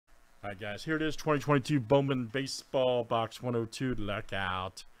All right, guys, here it is, 2022 Bowman Baseball Box 102. Look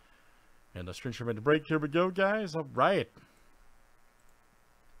out. And the string made the break. Here we go, guys. All right.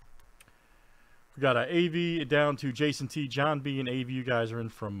 We got AV down to Jason T, John B, and AV. You guys are in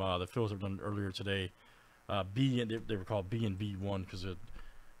from the fills I've done earlier today. B, and they were called B and B1 because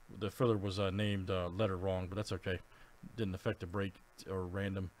the filler was named letter wrong, but that's okay. Didn't affect the break or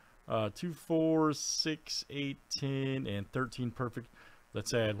random. 2, 4, 6, 8, 10, and 13 perfect.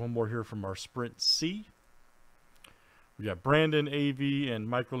 Let's add one more here from our Sprint C. We got Brandon, AV, and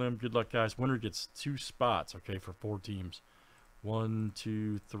Michael M. Good luck, guys. Winner gets 2 spots, okay, for 4 teams. 1,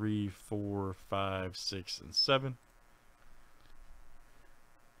 2, 3, 4, 5, 6, and 7.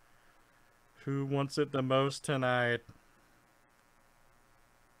 Who wants it the most tonight?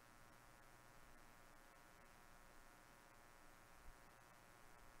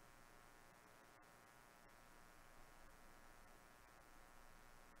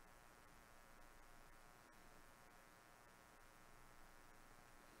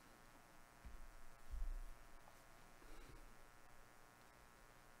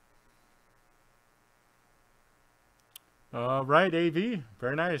 All right, AV.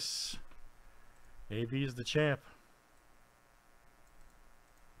 Very nice. AV is the champ.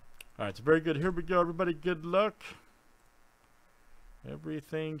 All right, it's very good. Here we go, everybody. Good luck.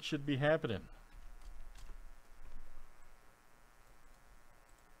 Everything should be happening.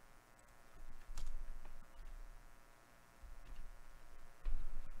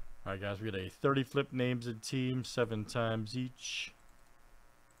 All right, guys, we got a 30 flip names and teams, 7 times each.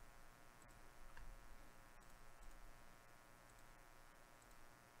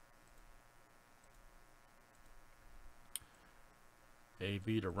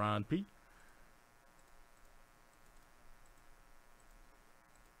 AV to Ron P.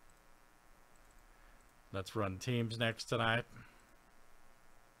 Let's run teams next tonight.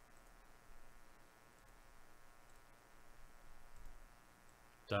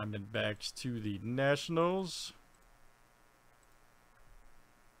 Diamondbacks to the Nationals.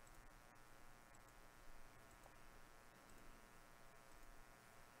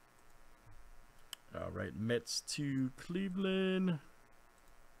 All right, Mets to Cleveland.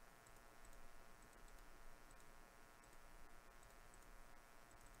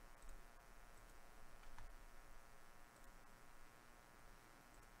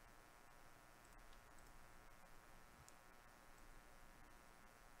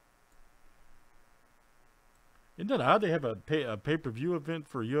 Isn't that odd? They have a pay-per-view event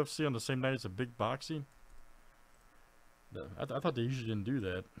for UFC on the same night as a big boxing. I thought they usually didn't do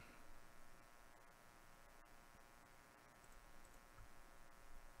that.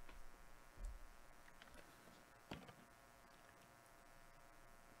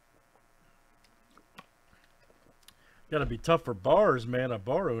 Gotta be tough for bars, man. A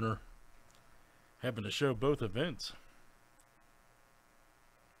bar owner having to show both events.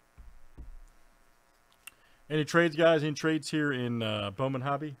 Any trades, guys? Any trades here in Bowman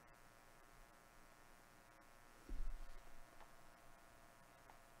Hobby?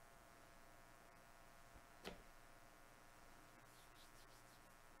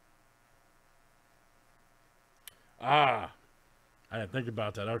 Ah, I didn't think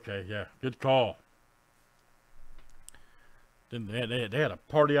about that. Okay, yeah, good call. They had a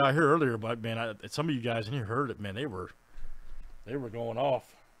party out here earlier, but man, some of you guys in here heard it. Man, they were going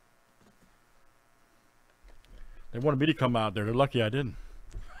off. They wanted me to come out there. They're lucky I didn't.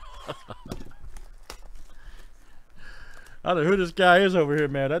 I don't know who this guy is over here,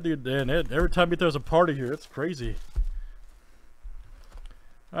 man. That dude, man, every time he throws a party here, it's crazy.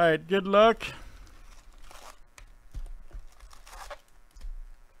 All right, good luck.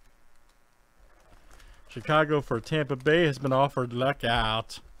 Chicago for Tampa Bay has been offered. Luck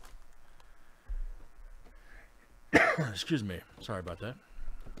out. Excuse me. Sorry about that.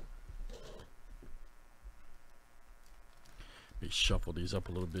 Let me shuffle these up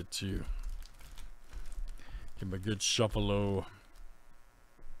a little bit too. Give them a good shuffle-o.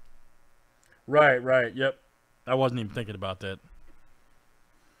 Right. Yep. I wasn't even thinking about that.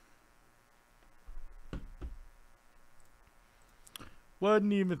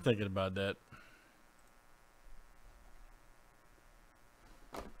 Wasn't even thinking about that.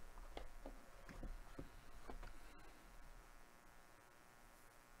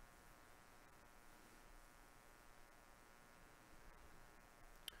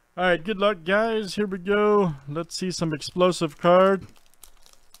 All right, good luck, guys. Here we go. Let's see some explosive card.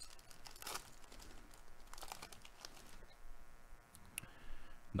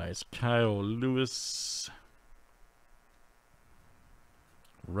 Nice Kyle Lewis.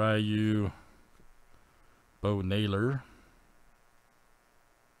 Ryu. Bo Naylor.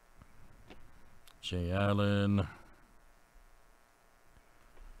 Jay Allen.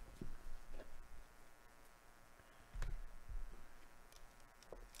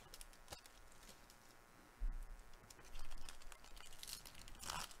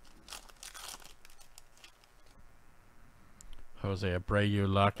 Jose Abreu,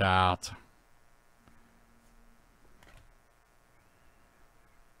 lockout.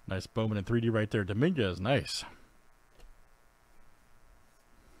 Nice Bowman in 3D right there. Dominguez, nice.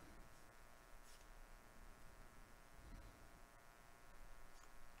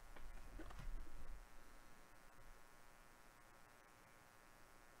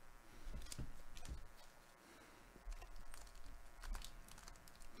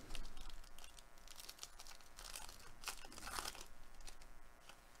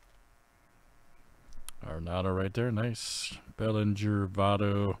 Arnado right there, nice. Bellinger,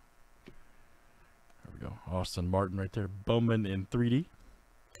 Votto. There we go. Austin Martin right there. Bowman in 3D.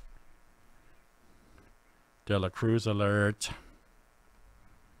 De La Cruz alert.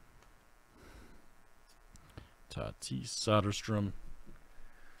 Tatis Soderstrom.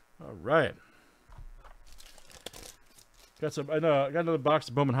 All right. Got some. I got another box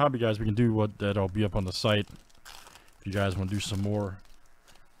of Bowman Hobby, guys. We can do what that'll be up on the site if you guys want to do some more.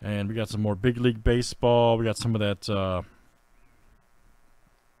 And we got some more Big League Baseball. We got some of that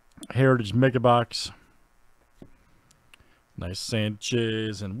Heritage Mega Box. Nice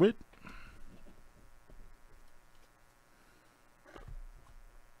Sanchez and Witt.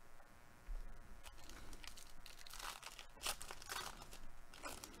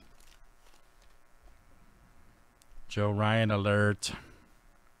 Joe Ryan alert.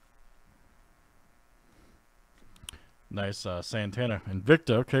 Nice Santana. Invicta,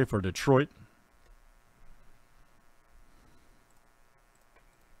 okay, for Detroit.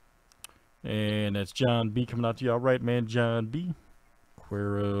 And that's John B coming out to you. All right, man, John B.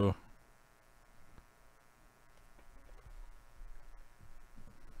 Cuero.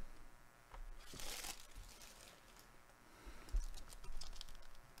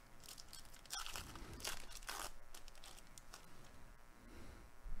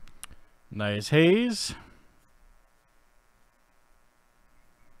 Nice Hayes.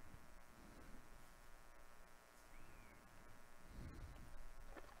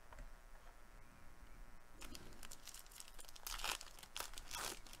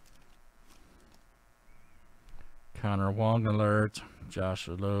 Connor Wong alert. Josh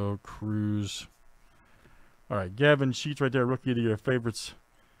Lowe, Cruz. All right, Gavin Sheets right there, rookie of the year favorites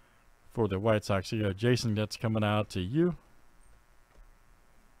for the White Sox. So you got Jason, that's coming out to you.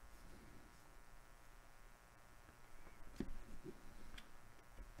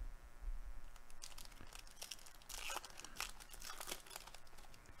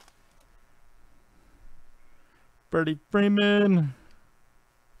 Freddie Freeman.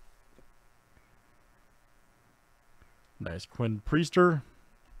 Nice Quinn Priester.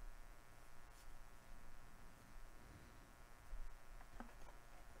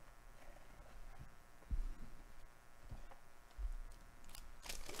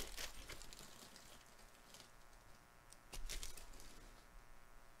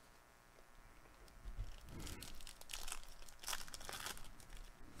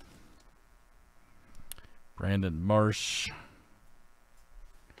 Brandon Marsh.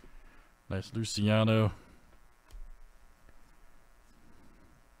 Nice Luciano.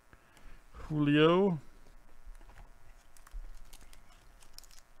 Julio.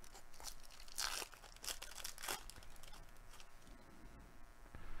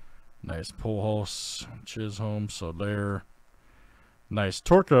 Nice Pujols, Chisholm, Soler. Nice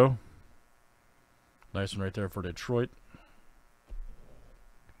Torco. Nice one right there for Detroit.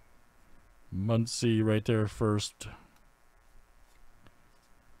 Muncy right there first.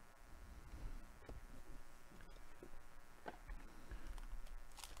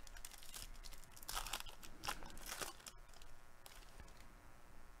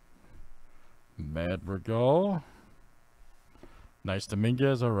 Madrigal. Nice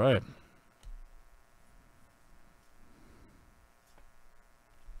Dominguez. All right.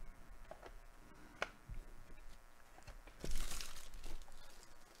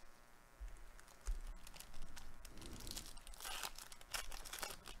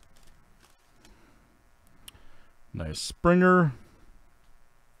 Nice Springer.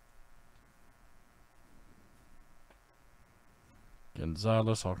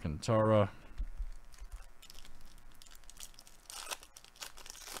 Gonzalez, Alcantara.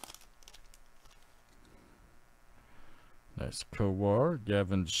 Nice Kowar,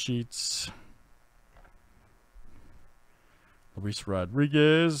 Gavin Sheets. Luis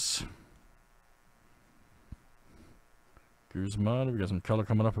Rodriguez. Guzman. We got some color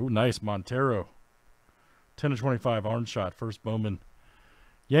coming up. Ooh, nice Montero. 10/25 orange shot. First Bowman.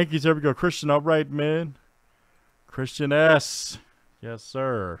 Yankees, there we go. Christian, all right, man. Christian S. Yes,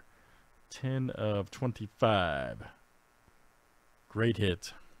 sir. 10/25. Great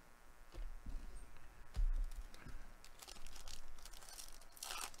hit.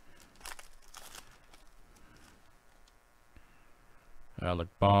 Alec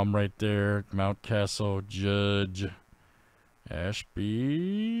Baum right there. Mountcastle, Judge,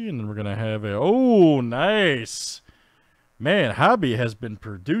 Ashby. And then we're going to have a... Oh, nice. Man, Hobby has been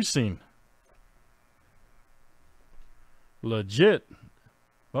producing. Legit.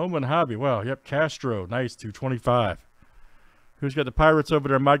 Bowman Hobby. Wow, yep, Castro. Nice, 225. Who's got the Pirates over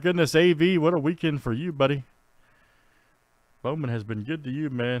there? My goodness, AV, what a weekend for you, buddy. Bowman has been good to you,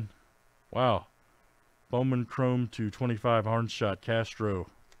 man. Wow. Bowman Chrome 225 orange shot, Castro.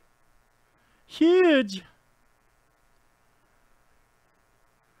 Huge.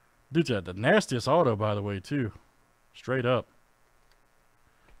 Dude's got the nastiest auto, by the way, too. Straight up.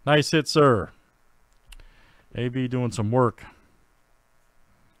 Nice hit, sir. AV doing some work.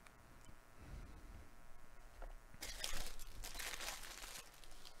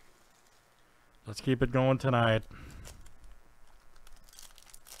 Let's keep it going tonight.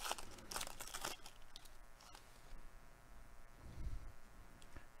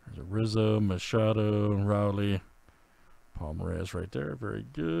 There's a Rizzo, Machado, Rowley, Palmares right there. Very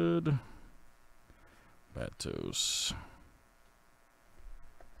good. Matos.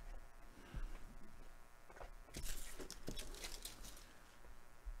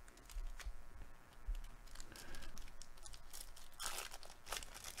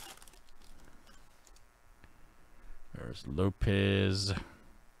 There's Lopez.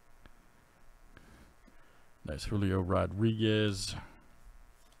 Nice Julio Rodriguez.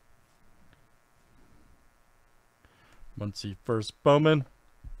 Muncie first Bowman.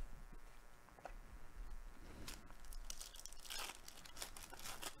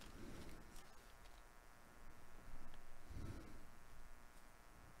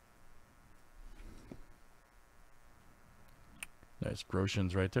 Nice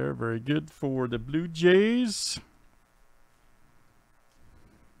Groshans right there. Very good for the Blue Jays.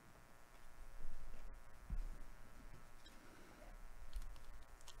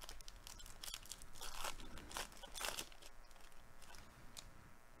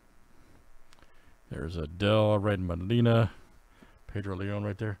 There's Adele, Red Molina, Pedro Leon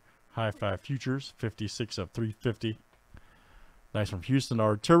right there. High Five Futures, 56/350. Nice from Houston,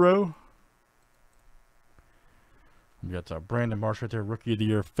 Arturo. We got Brandon Marsh right there, Rookie of the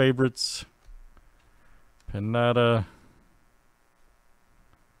Year favorites. Pinata.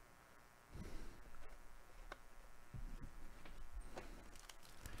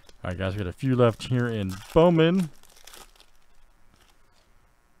 All right, guys, we got a few left here in Bowman.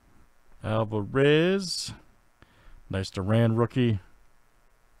 Alvarez. Nice Duran rookie.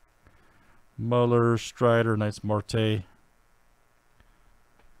 Muller, Strider, nice Marte.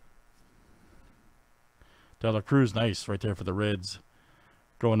 De La Cruz, nice right there for the Reds.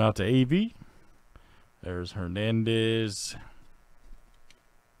 Going out to AV. There's Hernandez.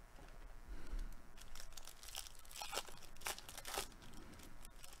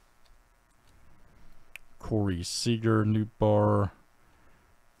 Corey Seager, Newt Bar.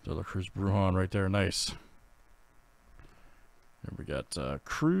 De La Cruz Brujan right there, nice. Here we got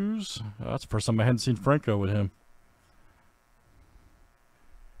Cruz. That's the first time I hadn't seen Franco with him.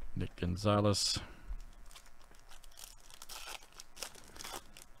 Nick Gonzalez.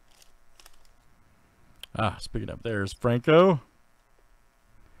 Speaking of, there's Franco.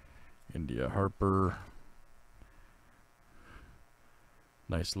 India Harper.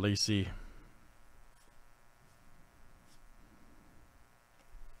 Nice Lacey.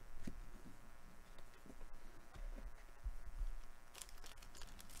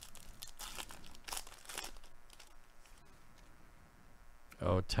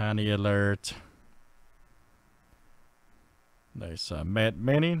 Oh, tiny alert. Nice Matt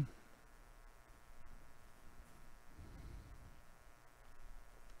Manning.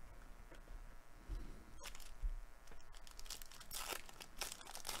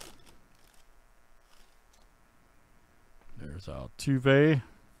 There's Altuve.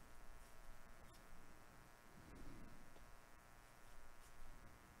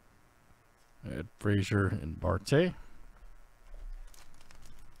 Ed Frazier and Barte.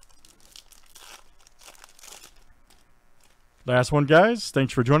 Last one, guys.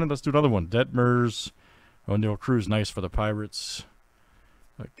 Thanks for joining. Let's do another one. Detmers. O'Neal Cruz, nice for the Pirates.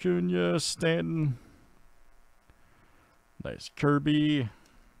 Acuna, Stanton. Nice Kirby.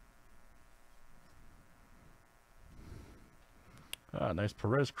 Nice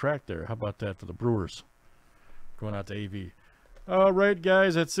Perez crack there. How about that for the Brewers? Going out to AV. All right,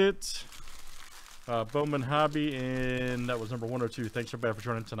 guys, that's it. Bowman Hobby, and that was number 102. Thanks so bad for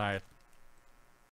joining tonight.